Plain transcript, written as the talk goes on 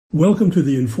Welcome to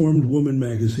the Informed Woman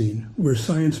magazine, where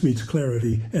science meets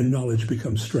clarity and knowledge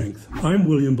becomes strength. I'm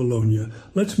William Bologna.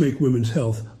 Let's make women's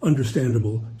health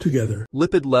understandable together.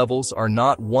 Lipid levels are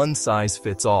not one size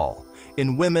fits all.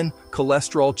 In women,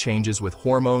 cholesterol changes with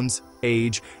hormones,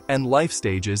 age, and life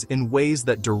stages in ways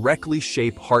that directly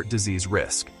shape heart disease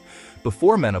risk.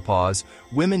 Before menopause,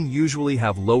 women usually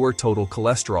have lower total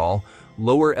cholesterol,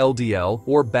 lower LDL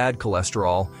or bad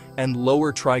cholesterol, and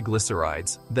lower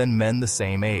triglycerides than men the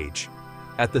same age.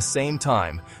 At the same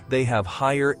time, they have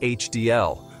higher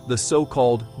HDL, the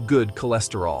so-called good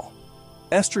cholesterol.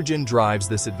 Estrogen drives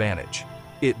this advantage.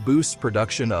 It boosts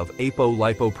production of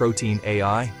apolipoprotein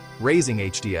AI, raising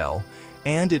HDL,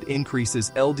 and it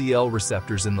increases LDL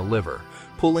receptors in the liver,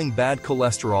 pulling bad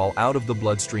cholesterol out of the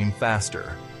bloodstream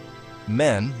faster.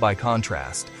 Men, by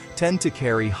contrast, tend to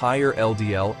carry higher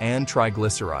LDL and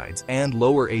triglycerides and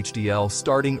lower HDL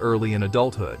starting early in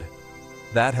adulthood.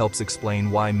 That helps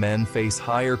explain why men face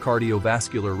higher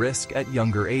cardiovascular risk at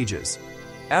younger ages.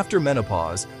 After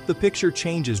menopause, the picture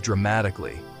changes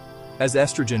dramatically. As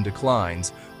estrogen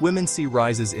declines, women see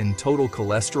rises in total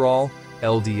cholesterol,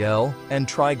 LDL, and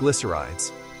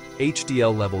triglycerides.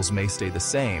 HDL levels may stay the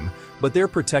same, but their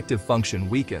protective function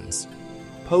weakens.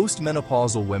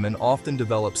 Post-menopausal women often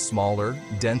develop smaller,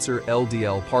 denser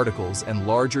LDL particles and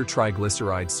larger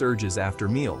triglyceride surges after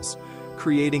meals,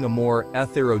 creating a more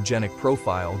atherogenic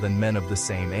profile than men of the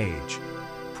same age.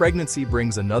 Pregnancy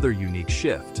brings another unique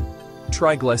shift.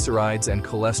 Triglycerides and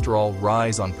cholesterol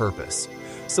rise on purpose,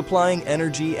 supplying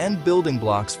energy and building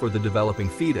blocks for the developing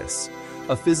fetus,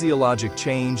 a physiologic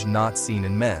change not seen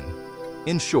in men.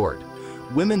 In short,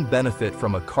 women benefit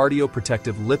from a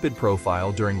cardioprotective lipid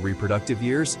profile during reproductive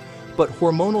years, but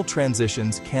hormonal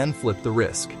transitions can flip the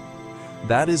risk.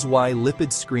 That is why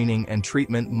lipid screening and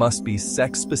treatment must be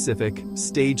sex-specific,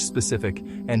 stage-specific,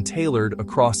 and tailored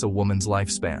across a woman's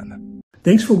lifespan.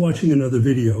 Thanks for watching another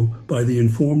video by the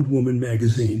Informed Woman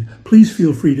magazine. Please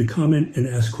feel free to comment and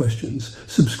ask questions.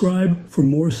 Subscribe for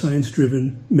more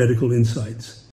science-driven medical insights.